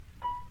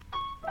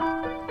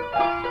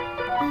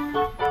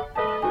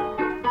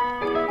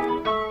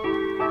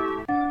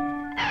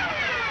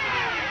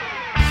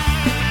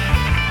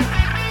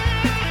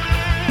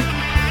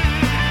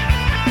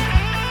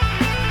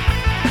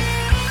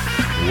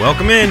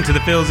Welcome in to the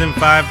Phils in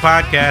 5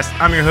 podcast.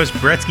 I'm your host,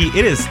 Bretsky.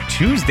 It is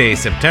Tuesday,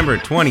 September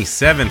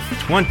 27th,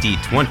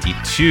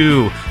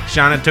 2022.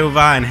 Shana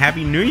Tova and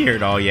Happy New Year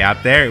to all you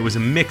out there. It was a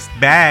mixed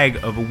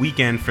bag of a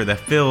weekend for the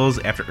Phils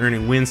after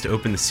earning wins to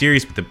open the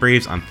series with the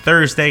Braves on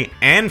Thursday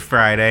and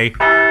Friday.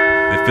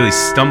 The Phillies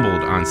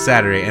stumbled on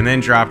Saturday and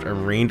then dropped a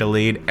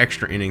rain-delayed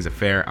extra innings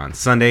affair on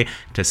Sunday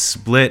to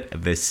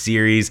split the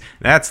series.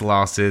 That's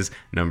losses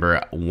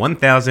number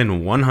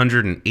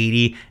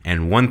 1,180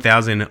 and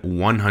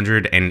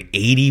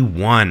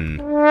 1,181.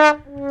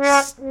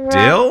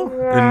 Still,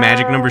 the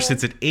magic number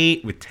sits at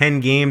 8 with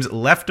 10 games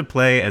left to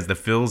play as the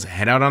Phils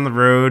head out on the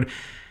road.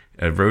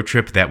 A road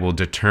trip that will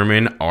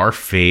determine our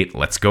fate.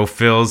 Let's go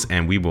Phils,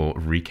 and we will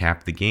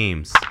recap the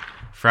games.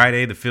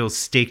 Friday, the Phils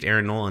staked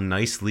Aaron Nola a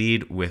nice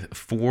lead with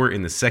 4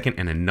 in the second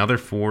and another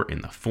 4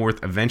 in the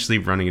fourth, eventually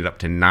running it up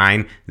to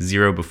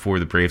 9-0 before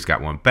the Braves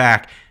got one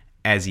back,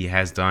 as he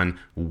has done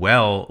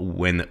well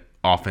when the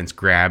offense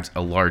grabs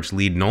a large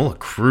lead. Nola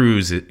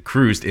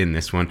cruised in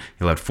this one.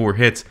 He allowed 4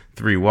 hits,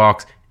 3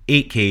 walks,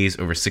 8 Ks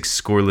over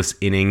 6 scoreless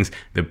innings.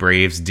 The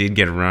Braves did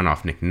get a run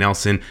off Nick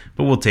Nelson,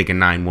 but will take a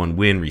 9-1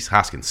 win. Rhys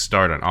Hoskins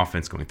started on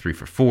offense, going 3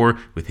 for 4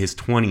 with his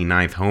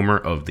 29th homer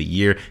of the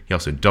year. He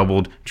also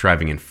doubled,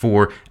 driving in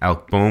 4.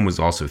 Alec Bohm was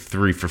also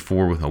 3 for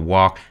 4 with a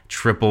walk,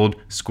 tripled,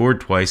 scored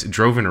twice,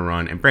 drove in a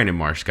run, and Brandon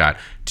Marsh got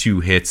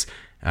 2 hits.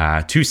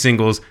 2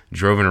 singles,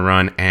 drove in a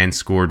run, and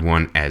scored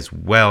 1 as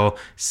well.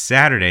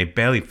 Saturday,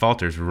 Bailey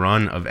Falter's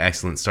run of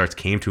excellent starts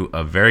came to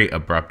a very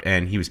abrupt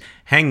end. He was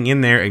hanging in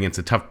there against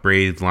a tough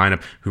Braves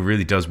lineup who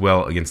really does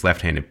well against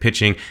left-handed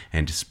pitching,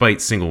 and despite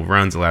single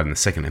runs allowed in the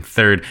second and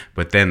third,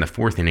 but then the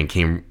fourth inning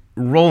came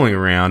rolling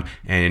around,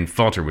 and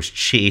Falter was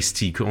chased.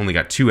 He only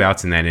got 2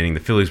 outs in that inning. The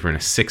Phillies were in a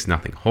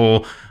 6-0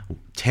 hole.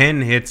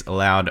 10 hits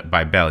allowed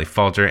by Bailey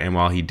Falter, and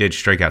while he did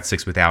strike out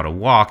 6 without a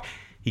walk,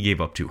 he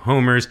gave up 2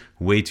 homers,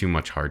 way too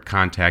much hard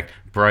contact.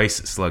 Bryce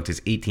slugged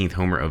his 18th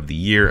homer of the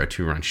year, a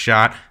 2-run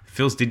shot. The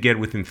Phils did get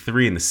within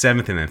 3 in the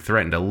 7th and then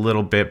threatened a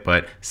little bit,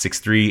 but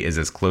 6-3 is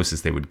as close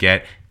as they would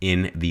get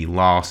in the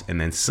loss.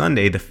 And then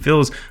Sunday, the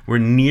Phils were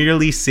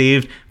nearly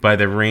saved by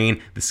the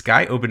rain. The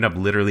sky opened up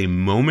literally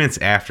moments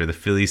after the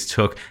Phillies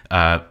took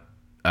a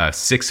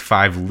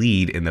 6-5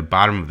 lead in the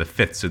bottom of the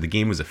 5th. So the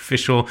game was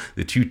official.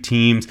 The two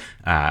teams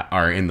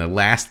are in the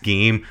last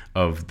game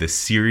of the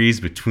series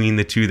between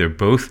the two. They're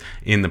both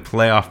in the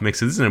playoff mix.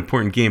 So this is an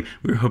important game.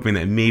 We were hoping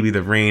that maybe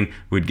the rain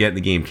would get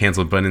the game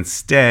canceled, but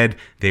instead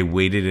they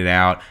waited it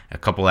out. A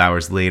couple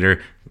hours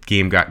later, the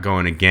game got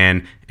going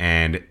again,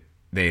 and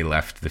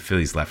the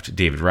Phillies left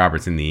David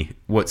Roberts in the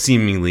what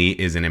seemingly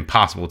is an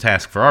impossible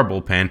task for our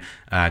bullpen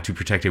to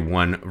protect a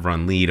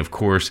 1-run lead. Of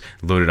course,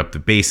 loaded up the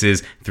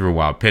bases, threw a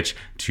wild pitch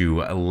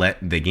to let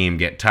the game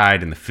get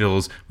tied, and the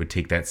Phils would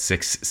take that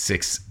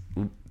 6-6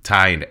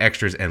 tie into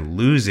extras and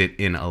lose it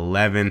in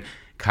 11.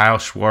 Kyle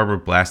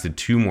Schwarber blasted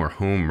 2 more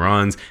home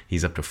runs.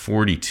 He's up to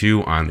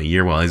 42 on the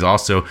year, while he's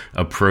also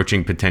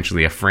approaching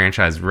potentially a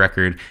franchise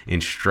record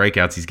in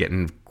strikeouts. He's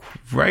getting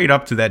right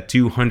up to that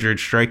 200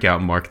 strikeout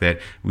mark that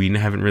we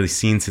haven't really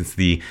seen since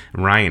the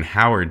Ryan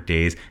Howard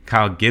days.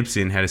 Kyle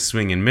Gibson had a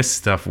swing and miss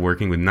stuff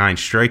working with 9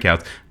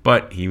 strikeouts,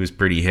 but he was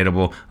pretty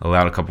hittable,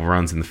 allowed a couple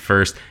runs in the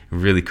first,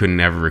 really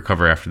couldn't ever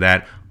recover after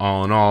that.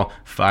 All in all,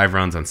 5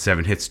 runs on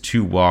 7 hits,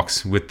 2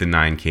 walks with the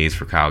 9 Ks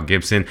for Kyle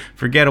Gibson.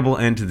 Forgettable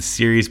end to the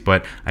series,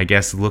 but I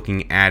guess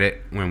looking at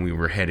it when we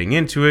were heading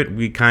into it,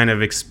 we kind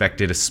of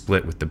expected a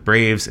split with the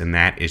Braves, and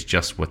that is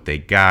just what they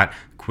got.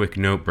 Quick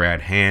note,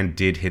 Brad Hand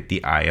did hit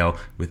the IL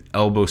with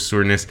elbow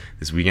soreness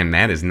this weekend.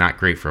 That is not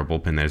great for a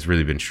bullpen that has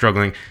really been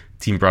struggling. The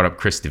team brought up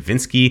Chris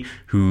Davinsky,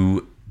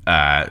 who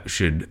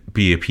should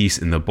be a piece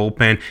in the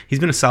bullpen. He's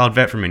been a solid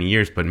vet for many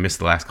years, but missed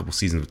the last couple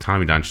seasons with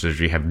Tommy John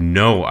surgery. Have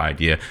no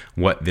idea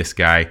what this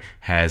guy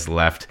has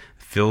left.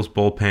 Phil's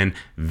bullpen,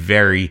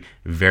 very,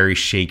 very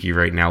shaky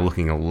right now,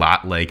 looking a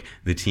lot like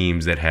the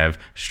teams that have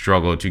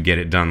struggled to get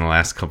it done the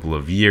last couple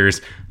of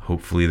years.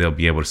 Hopefully they'll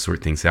be able to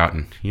sort things out.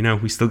 And,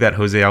 we still got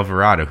Jose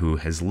Alvarado, who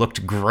has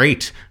looked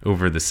great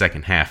over the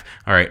second half.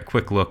 All right,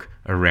 quick look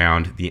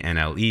around the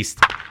NL East.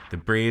 The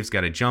Braves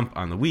got a jump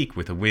on the week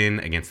with a win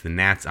against the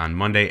Nats on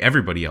Monday.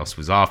 Everybody else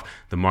was off.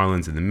 The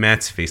Marlins and the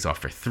Mets face off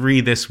for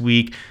 3 this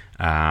week.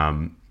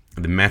 The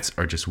Mets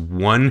are just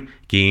 1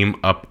 game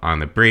up on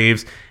the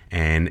Braves,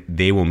 and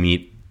they will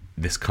meet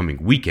this coming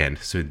weekend.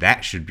 So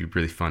that should be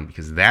really fun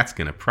because that's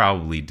going to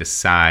probably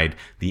decide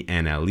the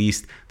NL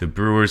East. The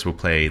Brewers will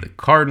play the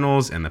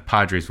Cardinals and the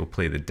Padres will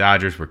play the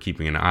Dodgers. We're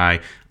keeping an eye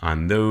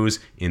on those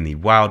in the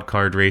wild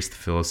card race. The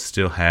Phils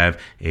still have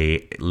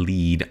a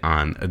lead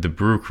on the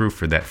Brewer Crew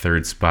for that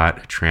 3rd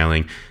spot,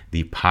 trailing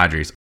the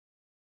Padres.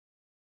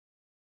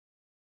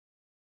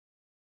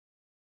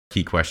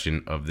 Key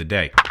question of the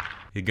day.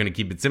 You're going to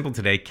keep it simple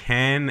today.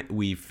 Can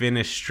we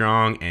finish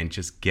strong and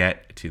just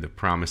get to the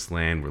promised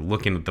land? We're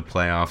looking at the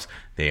playoffs.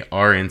 They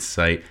are in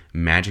sight.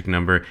 Magic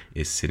number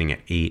is sitting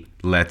at 8.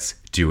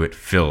 Let's do it,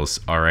 Phils.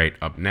 All right,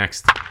 up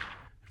next,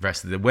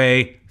 rest of the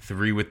way,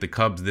 3 with the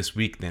Cubs this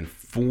week, then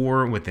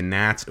 4 with the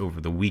Nats over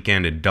the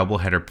weekend, a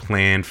doubleheader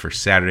planned for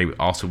Saturday. We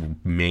also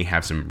may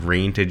have some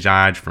rain to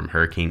dodge from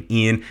Hurricane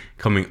Ian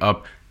coming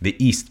up the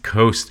East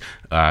Coast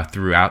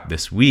throughout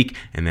this week.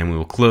 And then we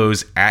will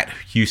close at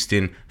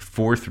Houston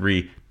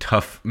 4-3.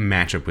 Tough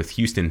matchup with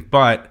Houston,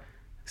 but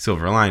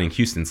silver lining,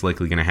 Houston's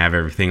likely going to have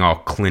everything all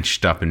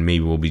clinched up, and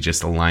maybe we'll be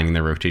just aligning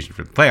their rotation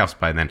for the playoffs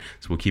by then.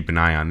 So we'll keep an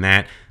eye on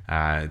that.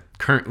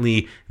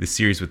 Currently, the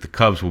series with the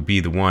Cubs will be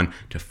the one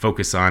to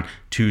focus on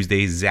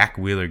Tuesday. Zach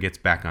Wheeler gets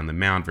back on the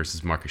mound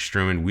versus Marcus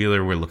Stroman.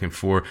 Wheeler, we're looking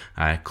for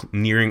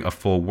nearing a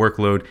full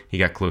workload. He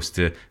got close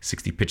to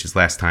 60 pitches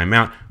last time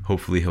out.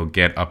 Hopefully, he'll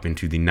get up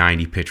into the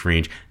 90 pitch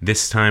range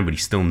this time, but he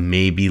still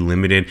may be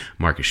limited.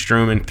 Marcus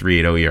Stroman,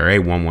 3.80 ERA,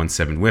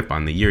 1.17 whip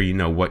on the year. You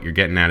know what you're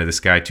getting out of this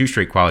guy. 2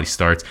 straight quality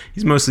starts.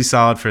 He's mostly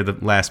solid for the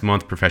last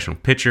month. Professional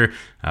pitcher.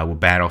 Will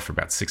battle for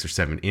about 6 or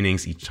 7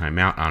 innings each time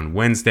out on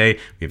Wednesday.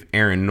 We have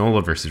Aaron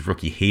Nola versus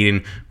rookie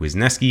Hayden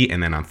Wisniewski,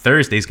 and then on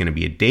Thursday is going to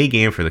be a day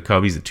game for the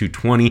Cubbies at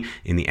 2:20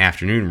 in the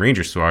afternoon.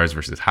 Ranger Suarez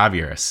versus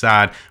Javier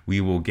Assad.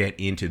 We will get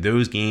into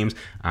those games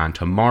on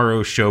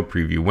tomorrow's show,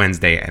 preview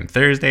Wednesday and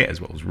Thursday,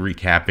 as well as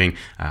recapping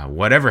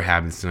whatever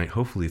happens tonight.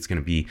 Hopefully it's going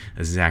to be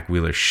a Zach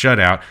Wheeler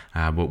shutout,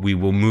 but we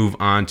will move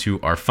on to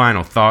our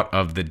final thought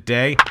of the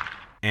day.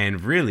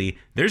 And really,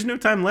 there's no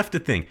time left to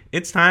think.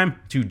 It's time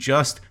to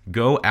just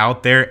go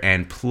out there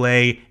and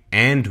play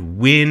and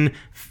win.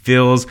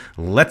 Phils,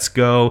 let's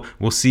go.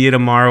 We'll see you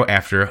tomorrow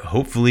after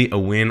hopefully a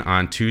win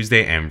on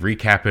Tuesday and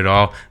recap it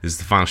all. This is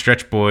the final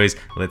stretch, boys.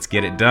 Let's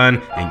get it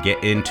done and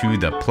get into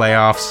the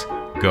playoffs.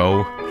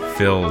 Go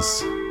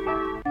Phils.